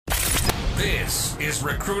This is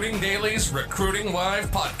Recruiting Daily's Recruiting Live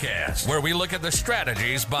podcast, where we look at the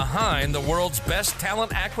strategies behind the world's best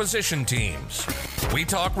talent acquisition teams. We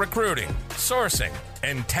talk recruiting, sourcing,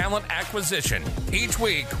 and talent acquisition. Each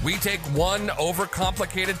week, we take one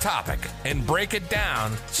overcomplicated topic and break it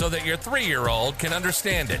down so that your 3-year-old can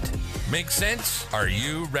understand it. Make sense? Are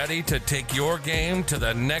you ready to take your game to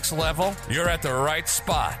the next level? You're at the right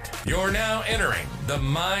spot. You're now entering the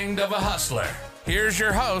mind of a hustler. Here's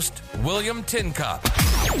your host, William Tincup.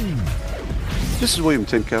 This is William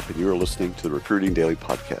Tincup, and you're listening to the Recruiting Daily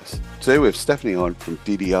podcast. Today we have Stephanie on from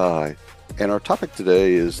DDI, and our topic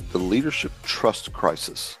today is the leadership trust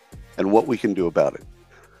crisis and what we can do about it.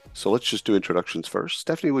 So let's just do introductions first.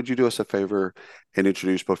 Stephanie, would you do us a favor and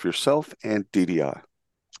introduce both yourself and DDI?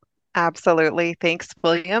 Absolutely. Thanks,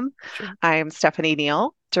 William. Sure. I'm Stephanie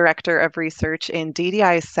Neal, Director of Research in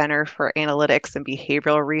DDI's Center for Analytics and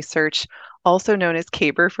Behavioral Research, also known as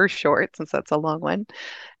CABER for short, since that's a long one.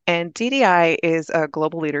 And DDI is a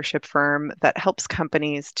global leadership firm that helps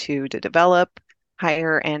companies to develop,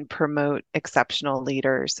 hire, and promote exceptional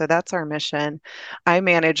leaders. So that's our mission. I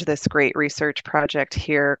manage this great research project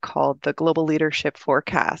here called the Global Leadership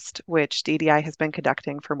Forecast, which DDI has been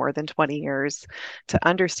conducting for more than 20 years to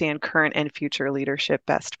understand current and future leadership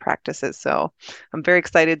best practices. So I'm very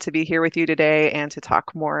excited to be here with you today and to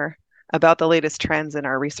talk more about the latest trends in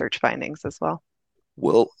our research findings as well.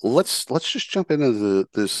 Well, let's just jump into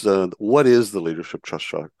this. What is the leadership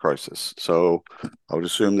trust crisis? So I would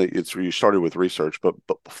assume that you started with research,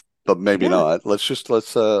 but maybe not. Let's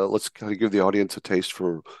kind of give the audience a taste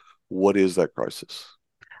for what is that crisis.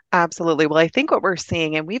 Absolutely. Well, I think what we're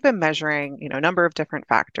seeing, and we've been measuring, a number of different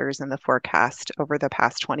factors in the forecast over the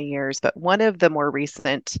past 20 years, but one of the more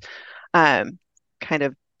recent kind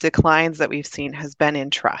of declines that we've seen has been in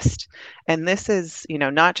trust. And this is,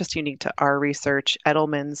 not just unique to our research.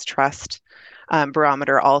 Edelman's trust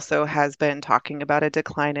barometer also has been talking about a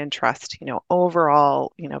decline in trust.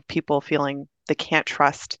 Overall, people feeling they can't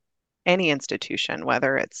trust any institution,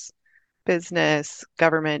 whether it's business,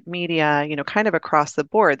 government, media, kind of across the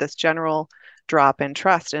board, this general drop in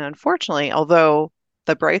trust. And unfortunately, although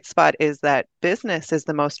the bright spot is that business is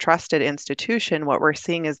the most trusted institution, what we're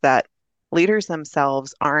seeing is that leaders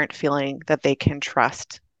themselves aren't feeling that they can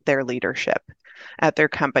trust their leadership at their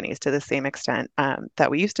companies to the same extent that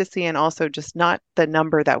we used to see, and also just not the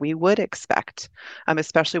number that we would expect,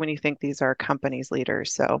 especially when you think these are companies'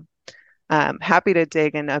 leaders. So happy to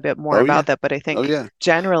dig in a bit more about that, but I think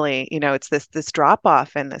generally, it's this drop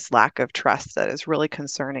off and this lack of trust that is really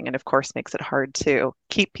concerning, and of course makes it hard to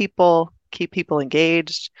keep people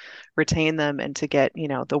engaged, retain them, and to get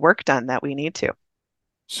the work done that we need to.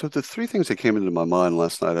 So the three things that came into my mind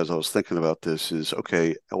last night as I was thinking about this is,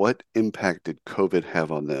 okay, what impact did COVID have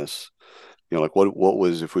on this? Like what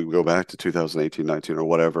was, if we go back to 2018, 19 or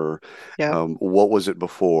whatever, what was it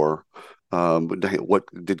before? What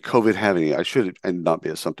did COVID have any? And not be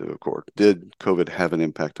assumptive, of course. Did COVID have an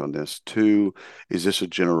impact on this? 2, is this a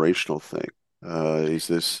generational thing? Is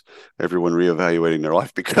this everyone reevaluating their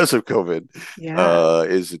life because of COVID?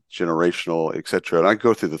 Is it generational, et cetera? And I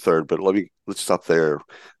go through the third, but let's stop there.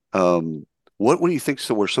 What do you think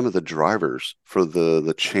were some of the drivers for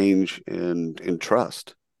the change in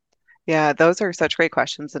trust? Yeah, those are such great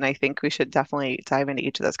questions. And I think we should definitely dive into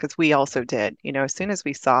each of those, because we also did, as soon as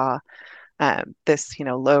we saw this,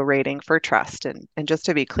 low rating for trust. And just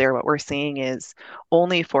to be clear, what we're seeing is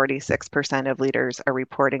only 46% of leaders are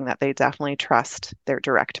reporting that they definitely trust their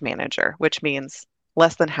direct manager, which means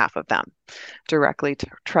less than half of them directly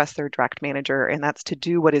trust their direct manager. And that's to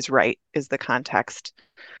do what is right, is the context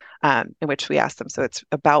in which we ask them. So it's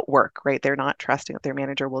about work, right? They're not trusting that their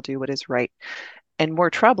manager will do what is right. And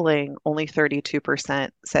more troubling, only 32%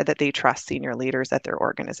 said that they trust senior leaders at their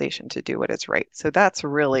organization to do what is right. So that's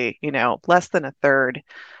really, less than a third,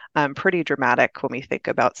 pretty dramatic when we think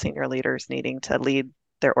about senior leaders needing to lead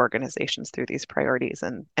their organizations through these priorities,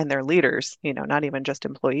 and their leaders, not even just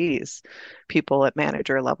employees, people at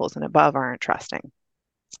manager levels and above aren't trusting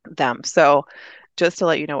them. So just to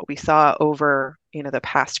let you know, what we saw over, the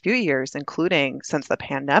past few years, including since the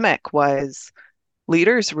pandemic, was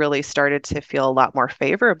leaders really started to feel a lot more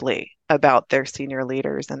favorably about their senior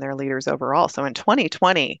leaders and their leaders overall. So in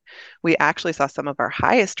 2020, we actually saw some of our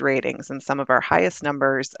highest ratings and some of our highest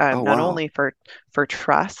numbers, not only for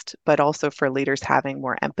trust, but also for leaders having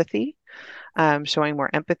more empathy, showing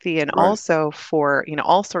more empathy, and also for,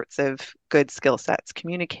 all sorts of good skill sets,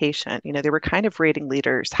 communication. They were kind of rating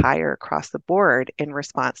leaders higher across the board in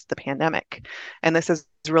response to the pandemic. And this is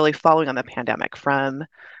really following on the pandemic from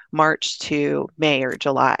March to May or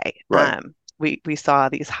July, we saw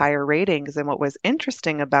these higher ratings. And what was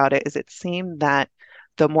interesting about it is it seemed that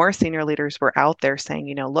the more senior leaders were out there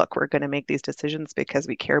saying, look, we're going to make these decisions because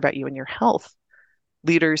we care about you and your health,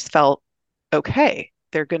 leaders felt okay,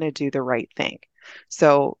 they're going to do the right thing.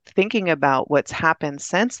 So thinking about what's happened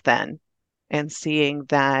since then and seeing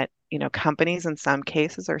that, companies in some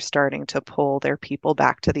cases are starting to pull their people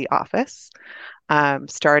back to the office,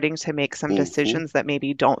 starting to make some Hmm. decisions that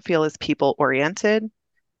maybe don't feel as people oriented,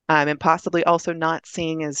 and possibly also not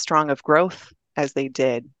seeing as strong of growth as they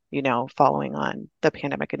did, following on the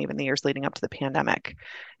pandemic and even the years leading up to the pandemic.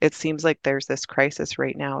 It seems like there's this crisis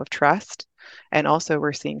right now of trust. And also,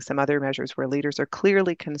 we're seeing some other measures where leaders are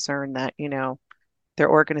clearly concerned that, their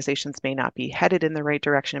organizations may not be headed in the right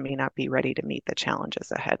direction and may not be ready to meet the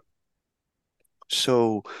challenges ahead.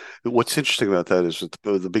 So what's interesting about that is at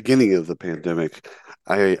the beginning of the pandemic,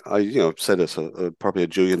 I said this probably a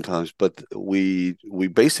jillion times, but we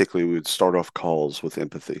basically would start off calls with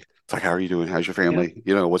empathy. It's like, how are you doing? How's your Yep. family?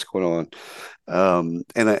 What's going on?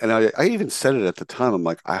 And I even said it at the time. I'm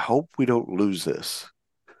like, I hope we don't lose this.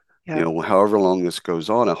 Yep. However long this goes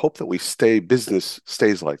on, I hope that business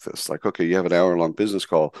stays like this. Like, okay, you have an hour-long business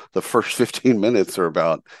call. The first 15 minutes are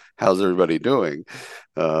about how's everybody doing.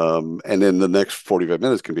 And then the next 45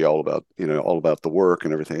 minutes can be all about the work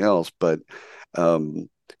and everything else. But um,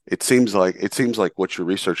 it seems like what your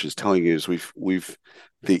research is telling you is we've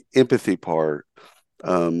the empathy part.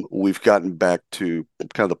 We've gotten back to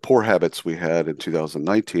kind of the poor habits we had in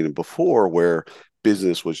 2019 and before, where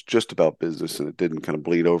business was just about business and it didn't kind of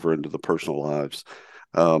bleed over into the personal lives.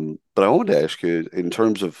 But I wanted to ask you, in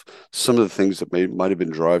terms of some of the things that might have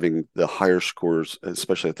been driving the higher scores,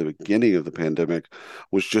 especially at the beginning of the pandemic,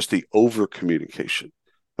 was just the over communication.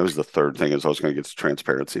 That was the third thing, as I was going to get to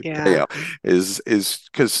transparency. Yeah. Is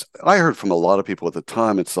because I heard from a lot of people at the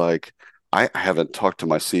time, it's like, I haven't talked to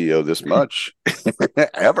my CEO this much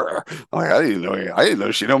ever. Like, I didn't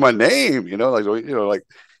know she know my name. Like,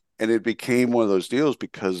 and it became one of those deals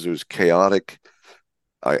because it was chaotic.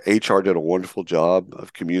 HR did a wonderful job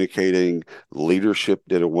of communicating. Leadership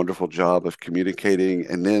did a wonderful job of communicating,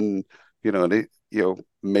 and then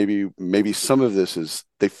maybe some of this is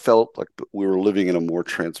they felt like we were living in a more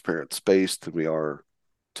transparent space than we are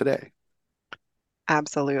today.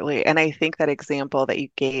 Absolutely. And I think that example that you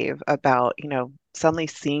gave about, suddenly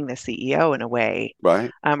seeing the CEO in a way,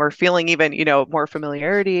 Right? or feeling even, more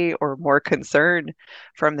familiarity or more concern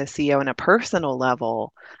from the CEO in a personal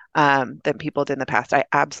level, than people did in the past. I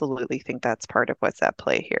absolutely think that's part of what's at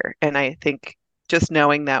play here. And I think just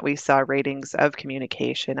knowing that we saw ratings of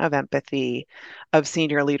communication, of empathy, of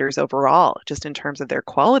senior leaders overall, just in terms of their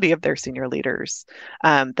quality of their senior leaders,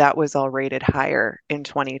 that was all rated higher in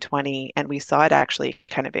 2020, and we saw it actually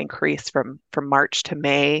kind of increase from March to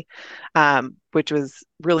May, which was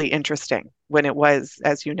really interesting when it was,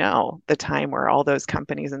 as you know, the time where all those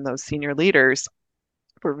companies and those senior leaders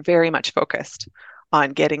were very much focused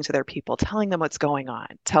on getting to their people, telling them what's going on,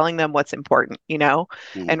 telling them what's important, and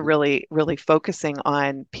Hmm. really, really focusing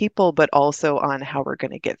on people, but also on how we're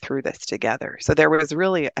going to get through this together. So there was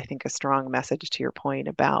really, I think, a strong message to your point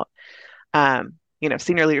about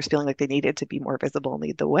senior leaders feeling like they needed to be more visible and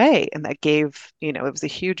lead the way. And that gave, it was a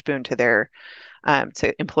huge boon to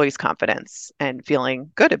to employees' confidence and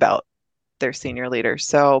feeling good about their senior leaders.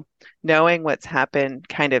 So knowing what's happened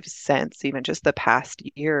kind of since even just the past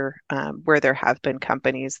year, where there have been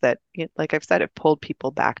companies that, like I've said, have pulled people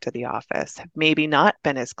back to the office, have maybe not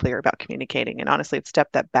been as clear about communicating, and honestly have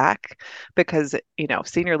stepped that back because,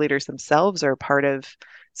 senior leaders themselves are part of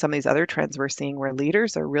some of these other trends we're seeing where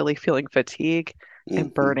leaders are really feeling fatigue and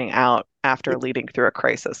Hmm. burning out after leading through a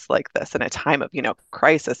crisis like this in a time of,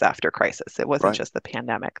 crisis after crisis. It wasn't Right. just the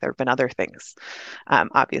pandemic. There have been other things,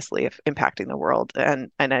 obviously, if impacting the world.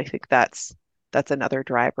 And I think that's another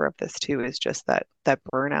driver of this too, is just that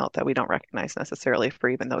burnout that we don't recognize necessarily for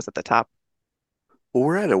even those at the top. Well,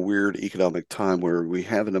 we're at a weird economic time where we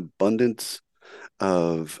have an abundance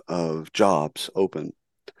of jobs open.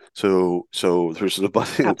 So there's an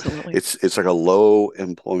abundance. Absolutely. It's like a low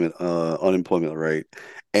unemployment rate,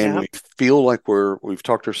 and Yeah. we feel like we've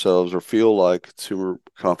talked ourselves or feel like consumer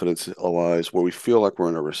confidence wise, where we feel like we're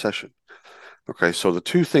in a recession. Okay, so the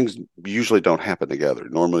two things usually don't happen together.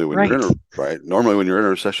 Right. Normally when you're in a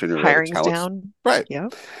recession, your Hiring's talent's down. right.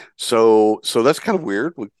 Yep. So that's kind of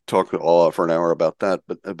weird. We talk all for an hour about that,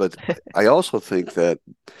 but I also think that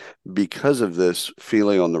because of this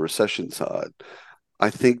feeling on the recession side, I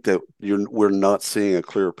think that we're not seeing a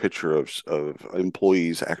clear picture of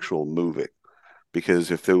employees actual moving. Because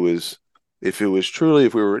if it was truly,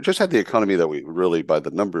 if we were just had the economy that we really by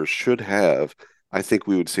the numbers should have, I think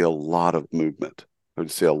we would see a lot of movement. I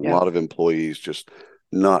would see a Yep. lot of employees just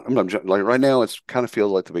not. Like right now, it's kind of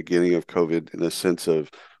feels like the beginning of COVID in the sense of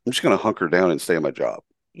I'm just going to hunker down and stay at my job.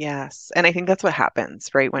 Yes. And I think that's what happens,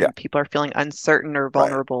 right? Yeah, When people are feeling uncertain or right,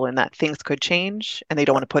 vulnerable and that things could change and they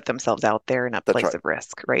don't right. want to put themselves out there in a That's place right. of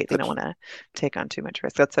risk, right? They don't That's want to take on too much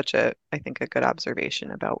risk. That's such a, I think, a good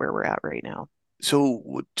observation about where we're at right now.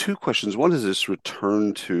 so. Two questions. One is this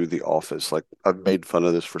return to the office. Like I've made fun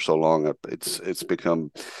of this for so long, it's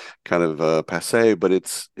become kind of passe. But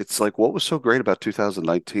it's like what was so great about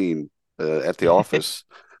 2019 at the office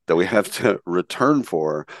that we have to return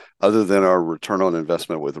for, other than our return on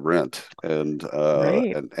investment with rent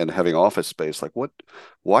Right. and having office space. Like what?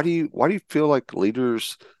 Why do you feel like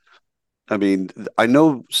leaders? I mean, I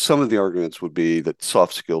know some of the arguments would be that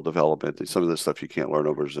soft skill development and some of the stuff you can't learn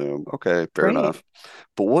over Zoom. Okay, fair Right. enough.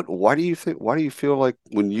 But why do you feel like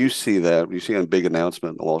when you see that, when you see a big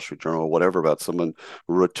announcement in the Wall Street Journal or whatever about someone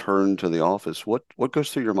return to the office, what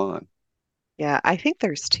goes through your mind? Yeah, I think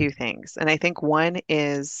there's two things. And I think one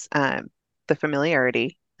is the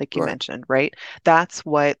familiarity, like you Right. mentioned, right? That's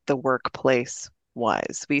what the workplace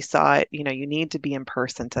was. We saw it, you need to be in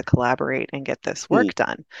person to collaborate and get this Hmm. work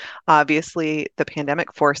done. Obviously, the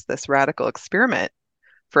pandemic forced this radical experiment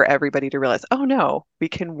for everybody to realize, oh no, we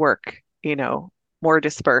can work, more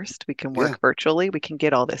dispersed. We can Yeah. work virtually. We can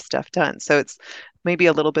get all this stuff done. So it's maybe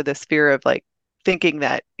a little bit this fear of like thinking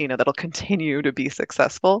that, that'll continue to be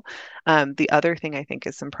successful. The other thing I think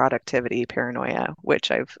is some productivity paranoia,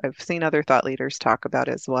 which I've seen other thought leaders talk about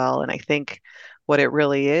as well. And I think what it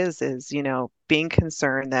really is, being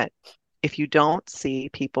concerned that if you don't see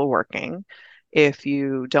people working, if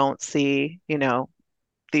you don't see,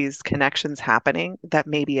 these connections happening, that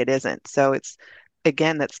maybe it isn't. So it's,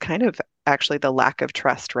 again, that's kind of actually the lack of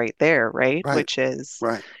trust right there, right? Right. Which is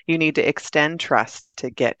Right. you need to extend trust to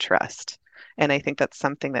get trust. And I think that's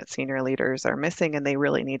something that senior leaders are missing, and they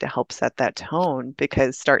really need to help set that tone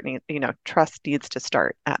because starting, trust needs to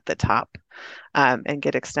start at the top and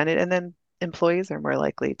get extended. And then employees are more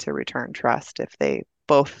likely to return trust if they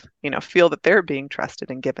both, feel that they're being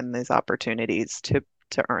trusted and given these opportunities to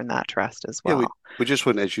earn that trust as Yeah, well. we just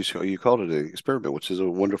went, as you called it, an experiment, which is a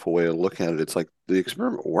wonderful way of looking at it. It's like the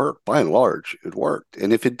experiment worked by and large, it worked.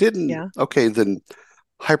 And if it didn't, Yeah, okay, then then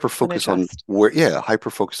adjust. hyper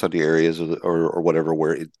focus on the areas or whatever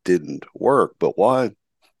where it didn't work. But why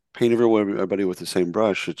paint everybody with the same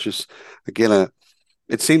brush? It's just again,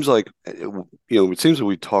 it seems like it seems that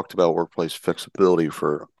we talked about workplace flexibility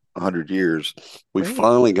for 100 years. We Right.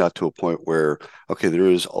 finally got to a point where okay, there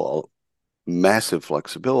is a massive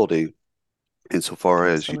flexibility insofar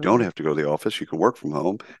as you don't Absolutely. have to go to the office, you can work from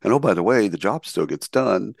home. And oh, by the way, the job still gets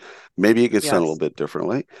done. Maybe it gets done a little Yes. bit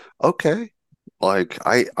differently. Okay. Like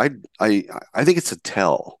I think it's a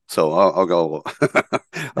tell. So I'll go.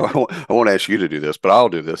 I won't ask you to do this, but I'll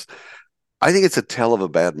do this. I think it's a tell of a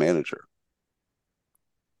bad manager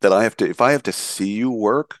that I have to. If I have to see you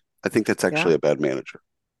work, I think that's Yeah. actually a bad manager.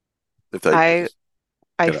 If I, I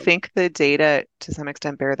I you know, think the data to some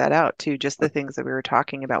extent bear that out too, just the things that we were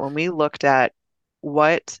talking about. When we looked at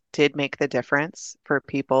what did make the difference for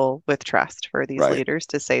people with trust, for these right. leaders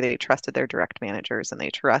to say they trusted their direct managers and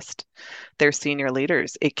they trust their senior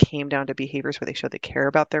leaders, it came down to behaviors where they show they care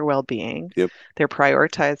about their well-being. Yep. They're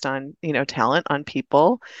prioritized on, talent, on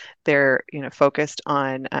people. They're, focused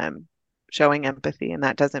on showing empathy. And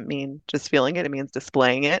that doesn't mean just feeling it, it means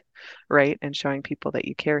displaying it, right? And showing people that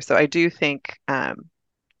you care. So I do think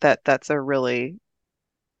that that's a really,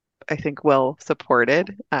 I think, well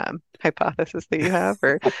supported hypothesis that you have,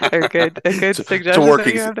 or a good suggestion that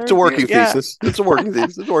you have It's there a too. working Yeah, thesis. It's a working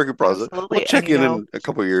thesis. It's a working process. We'll absolutely. And check in a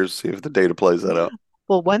couple of years, see if the data plays that yeah. out.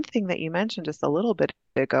 Well, one thing that you mentioned just a little bit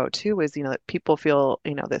ago too is, that people feel,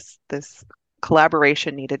 this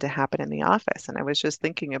collaboration needed to happen in the office. And I was just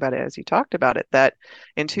thinking about it as you talked about it, that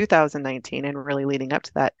in 2019 and really leading up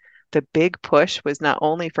to that, the big push was not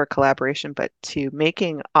only for collaboration, but to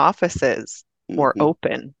making offices more Hmm.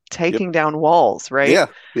 open, Yep. taking down walls, right? Yeah.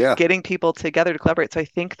 Yeah. Getting people together to collaborate. So I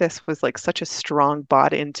think this was like such a strong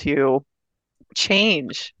bought into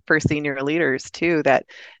change for senior leaders too, that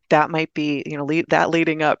might be, that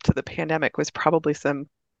leading up to the pandemic was probably some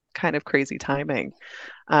kind of crazy timing,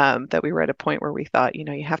 that we were at a point where we thought,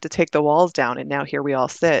 you have to take the walls down, and now here we all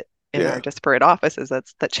sit in our Yeah. disparate offices.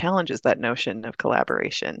 That challenges that notion of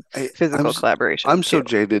collaboration, I, I'm physical s- collaboration I'm so too.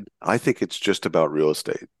 jaded. I think it's just about real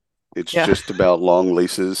estate. It's Yeah, just about long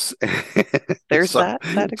leases. there's so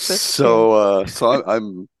that exists too. so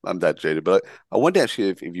I'm that jaded. But I wanted to ask you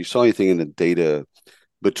if you saw anything in the data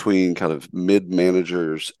between kind of mid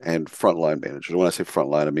managers and frontline managers. When I say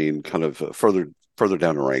frontline, I mean kind of further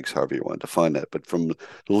down the ranks, however you want to define that. But from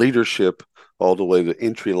leadership all the way to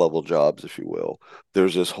entry level jobs, if you will,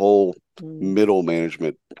 there's this whole Mm. middle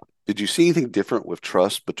management. Did you see anything different with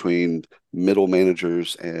trust between middle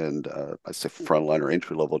managers and I'd say frontline or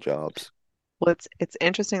entry level jobs? Well, it's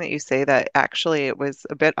interesting that you say that. Actually, it was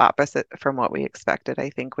a bit opposite from what we expected,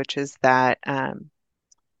 I think, which is that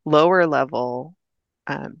lower level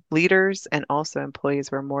leaders and also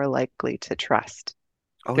employees were more likely to trust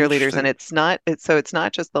Oh, their leaders. And interesting. it's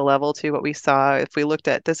not just the level two. What we saw, if we looked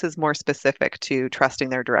at this is more specific to trusting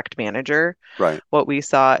their direct manager. Right, What we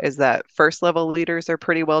saw is that first level leaders are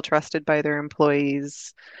pretty well trusted by their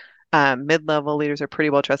employees. Mid-level leaders are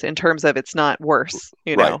pretty well trusted in terms of it's not worse,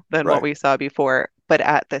 right, than what right. we saw before. But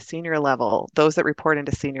at the senior level, those that report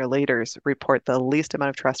into senior leaders report the least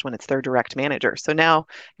amount of trust when it's their direct manager. So now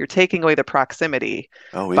you're taking away the proximity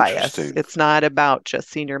Oh, bias. interesting. It's not about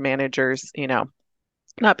just senior managers,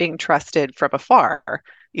 not being trusted from afar,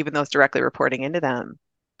 even those directly reporting into them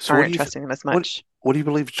So aren't trusting them as what much. what do you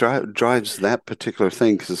believe drives that particular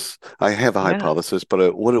thing? Because I have a Yeah. hypothesis,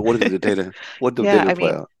 but what did the Yeah, data I play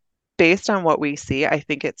mean, out? based on what we see, I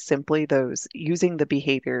think it's simply those using the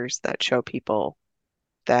behaviors that show people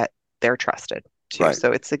that they're trusted too. Right,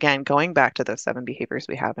 So it's again going back to those seven behaviors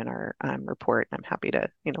we have in our report. I'm happy to,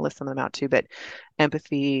 list some of them out too. But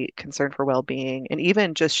empathy, concern for well-being, and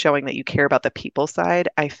even just showing that you care about the people side.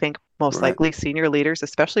 I think most right, likely senior leaders,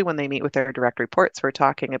 especially when they meet with their direct reports, we're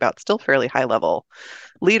talking about still fairly high level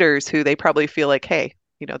leaders who they probably feel like, hey,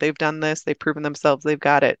 they've done this, they've proven themselves, they've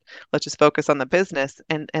got it. Let's just focus on the business.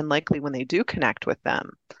 And likely when they do connect with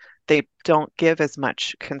them, they don't give as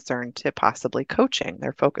much concern to possibly coaching.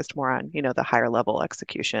 They're focused more on, the higher level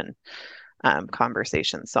execution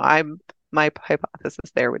conversations. So my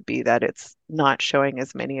hypothesis there would be that it's not showing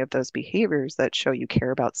as many of those behaviors that show you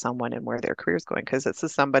care about someone and where their career is going, because this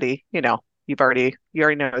is somebody, you already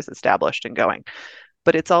know is established and going.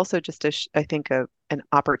 But it's also just I think an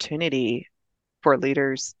opportunity for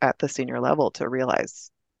leaders at the senior level to realize,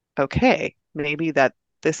 okay, maybe that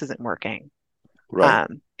this isn't working right,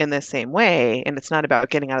 in the same way. And it's not about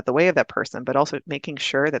getting out of the way of that person, but also making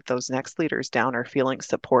sure that those next leaders down are feeling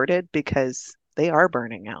supported because they are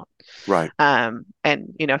burning out. right. And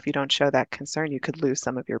if you don't show that concern, you could lose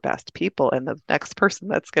some of your best people and the next person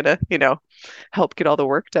that's gonna, help get all the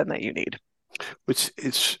work done that you need.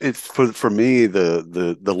 It's for me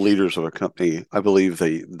the leaders of a company. I believe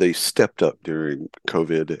they stepped up during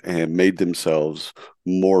COVID and made themselves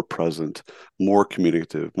more present, more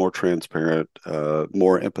communicative, more transparent,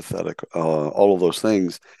 more empathetic, all of those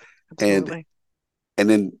things. And Absolutely. and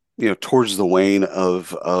then towards the wane of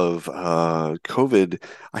COVID,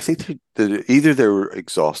 I think that either they were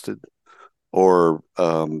exhausted or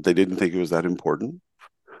they didn't think it was that important,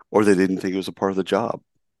 or they didn't think it was a part of the job.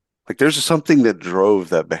 Like there's something that drove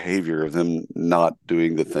that behavior of them not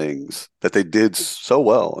doing the things that they did so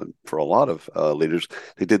well. And for a lot of leaders,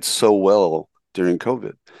 they did so well during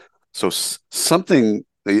COVID. So something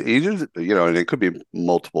either, and it could be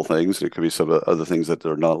multiple things. It could be some other things that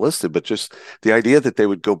are not listed, but just the idea that they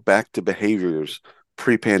would go back to behaviors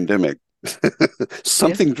pre-pandemic, Yeah.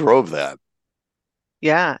 something drove that.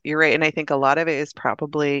 Yeah, you're right. And I think a lot of it is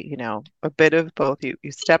probably, a bit of both. You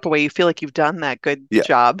step away, you feel like you've done that good Yeah,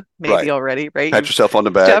 job maybe right. already, right? Pat You've yourself on the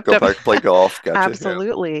back, stepped go up. back, play golf. Gotcha. Yeah.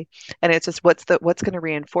 Absolutely. And it's just what's going to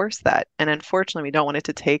reinforce that? And unfortunately, we don't want it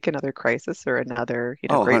to take another crisis or another,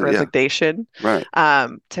 Oh, great honey, yeah. resignation Right.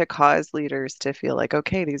 to cause leaders to feel like,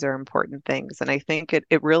 okay, these are important things. And I think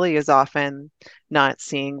it really is often not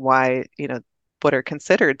seeing why, what are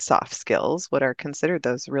considered soft skills, what are considered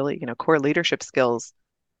those really, core leadership skills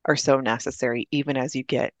are so necessary even as you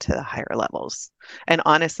get to the higher levels. And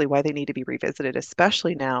honestly, why they need to be revisited,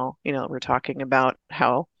 especially now, we're talking about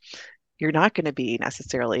how you're not going to be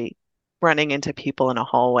necessarily running into people in a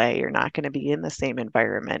hallway. You're not going to be in the same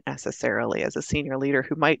environment necessarily as a senior leader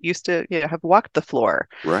who might used to, have walked the floor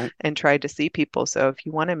Right. and tried to see people. So if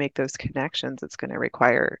you want to make those connections, it's going to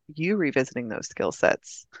require you revisiting those skill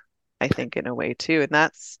sets, I think, in a way too. And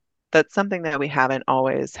that's something that we haven't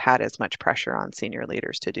always had as much pressure on senior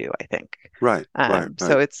leaders to do, I think. Right. Right.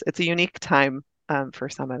 So Right. it's a unique time for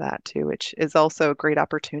some of that too, which is also a great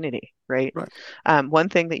opportunity, right? Right. One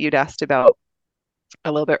thing that you'd asked about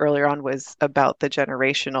a little bit earlier on was about the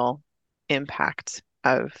generational impact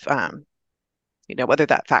of whether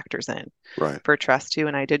that factors in Right. for trust too.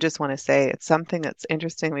 And I did just want to say it's something that's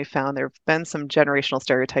interesting. We found there have been some generational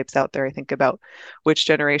stereotypes out there, I think, about which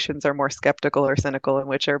generations are more skeptical or cynical and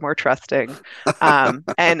which are more trusting.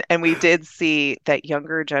 And we did see that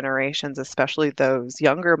younger generations, especially those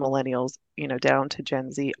younger millennials, down to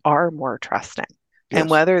Gen Z, are more trusting. And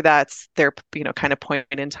Yes. whether that's their, kind of point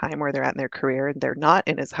in time where they're at in their career and they're not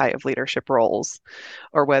in as high of leadership roles,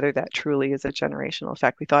 or whether that truly is a generational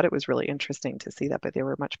effect. We thought it was really interesting to see that, but they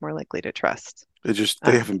were much more likely to trust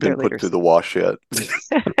They haven't their been put through leaders. the wash yet.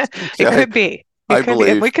 It could be. It I could be.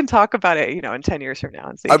 And believe we can talk about it, in 10 years from now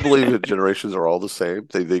and I see. believe that generations are all the same.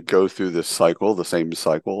 They go through this cycle, the same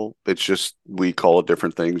cycle. It's just we call it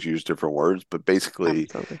different things, use different words, but basically,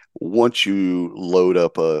 Absolutely. once you load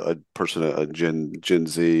up a person, a Gen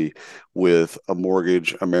Z, with a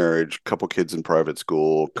mortgage, a marriage, couple kids in private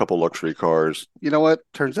school, couple luxury cars, you know what?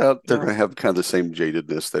 Turns out they're Yeah. going to have kind of the same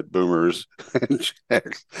jadedness that boomers and Gen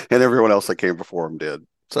X and everyone else that came before them did.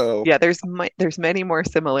 So Yeah, there's many more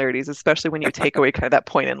similarities, especially when you take away kind of that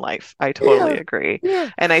point in life. I totally yeah, agree. yeah,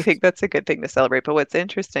 And I think that's a good thing to celebrate. But what's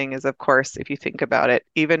interesting is, of course, if you think about it,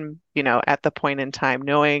 even, at the point in time,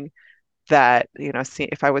 knowing that,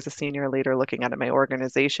 if I was a senior leader looking at my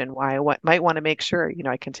organization, why I might want to make sure,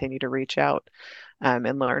 I continue to reach out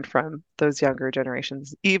and learn from those younger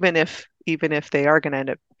generations, even if they are going to end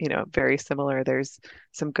up, very similar. There's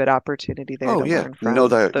some good opportunity there oh to yeah, learn from those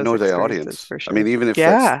know the experiences audience. for I mean, sure. even if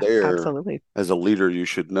that's Yeah, there absolutely. as a leader, you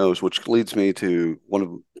should know. Which leads me to one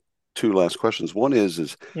of two last questions. One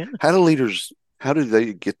is Yeah. how do leaders how do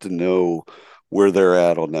they get to know where they're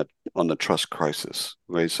at on the trust crisis?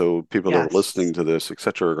 Okay, so people that are Yes. listening to this,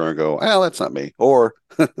 etc., are going to go, "Oh, that's not me," or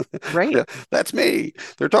Right. "Yeah, that's me.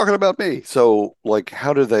 They're talking about me." So, like,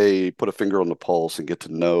 how do they put a finger on the pulse and get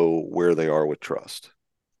to know where they are with trust?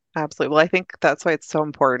 Absolutely. Well, I think that's why it's so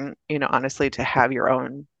important, honestly, to have your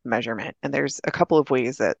own measurement. And there's a couple of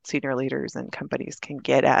ways that senior leaders and companies can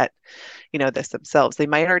get at, this themselves. They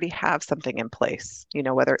might already have something in place,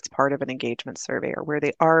 whether it's part of an engagement survey or where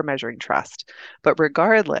they are measuring trust. But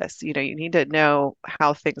regardless, you need to know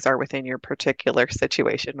how things are within your particular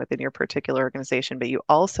situation, within your particular organization. But you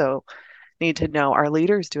also need to know, are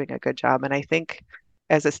leaders doing a good job? And I think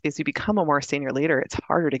as you become a more senior leader, it's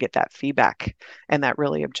harder to get that feedback and that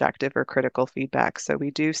really objective or critical feedback. So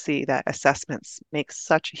we do see that assessments make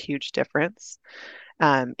such a huge difference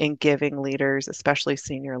in giving leaders, especially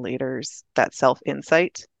senior leaders, that self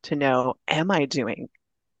insight to know, am I doing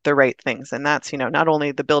the right things? And that's, not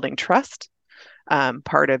only the building trust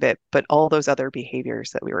part of it, but all those other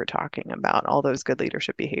behaviors that we were talking about, all those good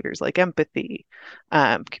leadership behaviors like empathy,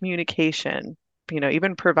 communication,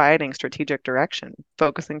 even providing strategic direction,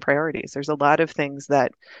 focusing priorities. There's a lot of things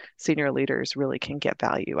that senior leaders really can get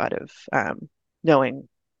value out of knowing,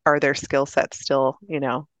 are their skill sets still,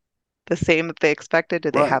 the same that they expected?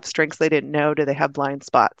 Do they Right. have strengths they didn't know? Do they have blind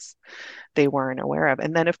spots they weren't aware of?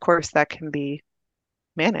 And then, of course, that can be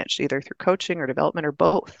managed either through coaching or development or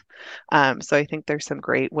both. So I think there's some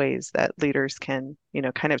great ways that leaders can,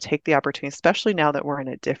 kind of take the opportunity, especially now that we're in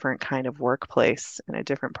a different kind of workplace in a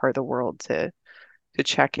different part of the world to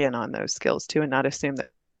check in on those skills too and not assume that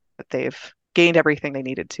they've gained everything they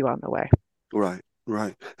needed to on the way. Right,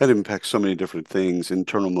 right. That impacts so many different things,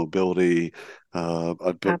 internal mobility,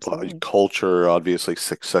 Absolutely. culture, obviously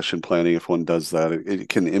succession planning. If one does that, it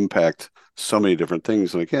can impact so many different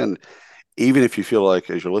things. And again, even if you feel like,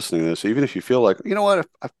 as you're listening to this, even if you feel like, you know what,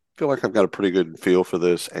 I feel like I've got a pretty good feel for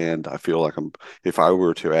this, and I feel like if I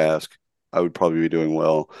were to ask, I would probably be doing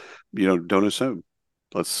well. Don't assume.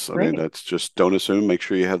 I mean, Right. that's just don't assume. Make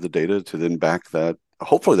sure you have the data to then back that.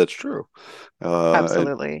 Hopefully that's true. And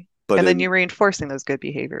Absolutely. but And then in you're reinforcing those good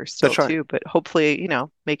behaviors still That's right. too, but hopefully,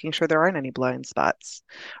 making sure there aren't any blind spots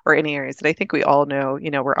or any areas that I think we all know,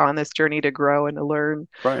 we're on this journey to grow and to learn,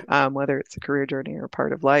 Right. whether it's a career journey or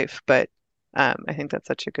part of life. But I think that's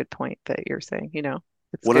such a good point that you're saying,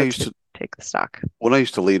 it's When I good used to to take the stock. when I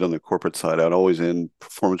used to lead on the corporate side, I'd always end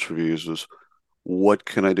performance reviews was what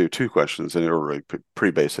can I do? Two questions, and they were really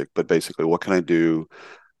pretty basic, but basically, what can I do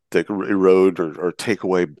to erode or take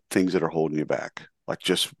away things that are holding you back? Like,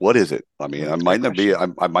 just what is it? I mean, Yeah, that's a great question.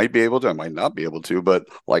 I might be able to, I might not be able to, but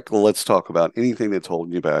like, let's talk about anything that's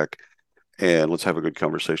holding you back and let's have a good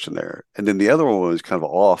conversation there. And then the other one was kind of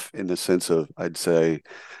off in the sense of, I'd say,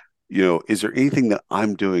 is there anything that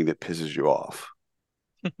I'm doing that pisses you off?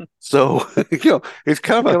 So, it's It's a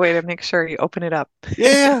kind of good a, way to make sure you open it up.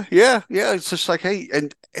 yeah, yeah, yeah. It's just like, hey,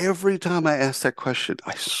 and every time I ask that question,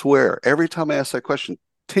 I swear, every time I ask that question,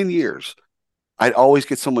 10 years, I'd always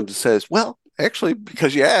get someone that says, well, actually,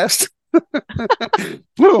 because you asked,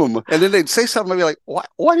 boom. And then they'd say something, I'd be like,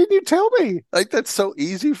 why didn't you tell me? Like, that's so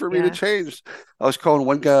easy for me to Yes. change. I was calling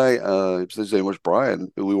one guy, his name was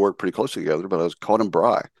Brian. We worked pretty closely together, but I was calling him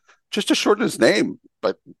Bry just to shorten his name,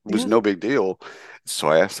 but it was Yeah. no big deal. So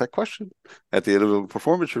I asked that question at the end of the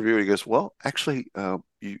performance review. He goes, well, actually, I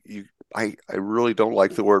really don't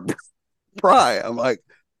like the word Bry. I'm like,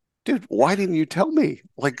 dude, why didn't you tell me?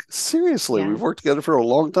 Like, seriously, we've Yes. worked together for a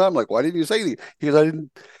long time. Like, why didn't you say anything? Because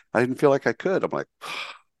I didn't feel like I could. I'm like,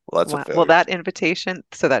 well, that's a Wow. Well, failure. that invitation,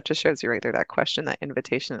 so that just shows you right there, that question, that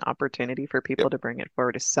invitation and opportunity for Yep. people to bring it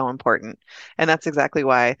forward is so important. And that's exactly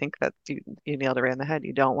why I think that you nailed it right on the head.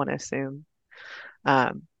 You don't want to assume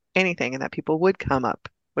um, anything and that people would come up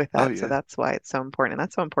with Oh that. So yeah. that's why it's so important. And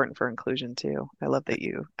that's so important for inclusion too. I love that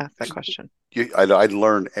you asked that question. I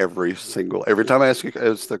learn every time I ask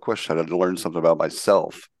the question, I learn something about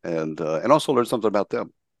myself and also learn something about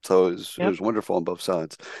them. So it Yep. was wonderful on both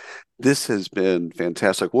sides. This has been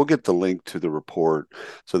fantastic. We'll get the link to the report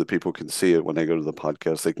so that people can see it when they go to the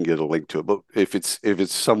podcast. They can get a link to it. But if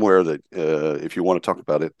it's somewhere that if you want to talk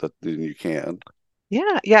about it, then you can.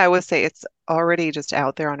 Yeah, I would say it's already just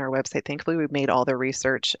out there on our website. Thankfully, we've made all the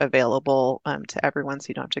research available to everyone, so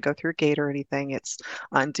you don't have to go through a gate or anything. It's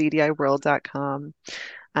on ddiworld.com.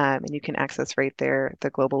 And you can access right there the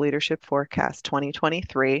Global Leadership Forecast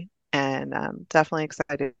 2023. And definitely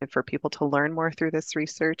excited for people to learn more through this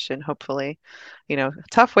research and hopefully,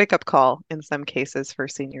 tough wake-up call in some cases for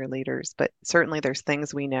senior leaders, but certainly there's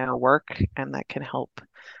things we know work and that can help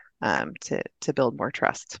to build more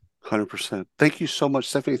trust. 100%. Thank you so much,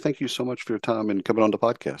 Stephanie. Thank you so much for your time and coming on the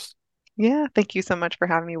podcast. Yeah, thank you so much for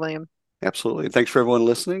having me, William. Absolutely. Thanks for everyone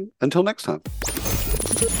listening. Until next time.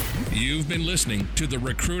 You've been listening to the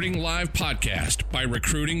Recruiting Live podcast by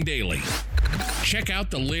Recruiting Daily. Check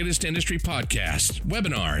out the latest industry podcasts,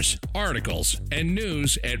 webinars, articles, and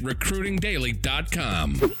news at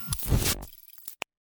recruitingdaily.com.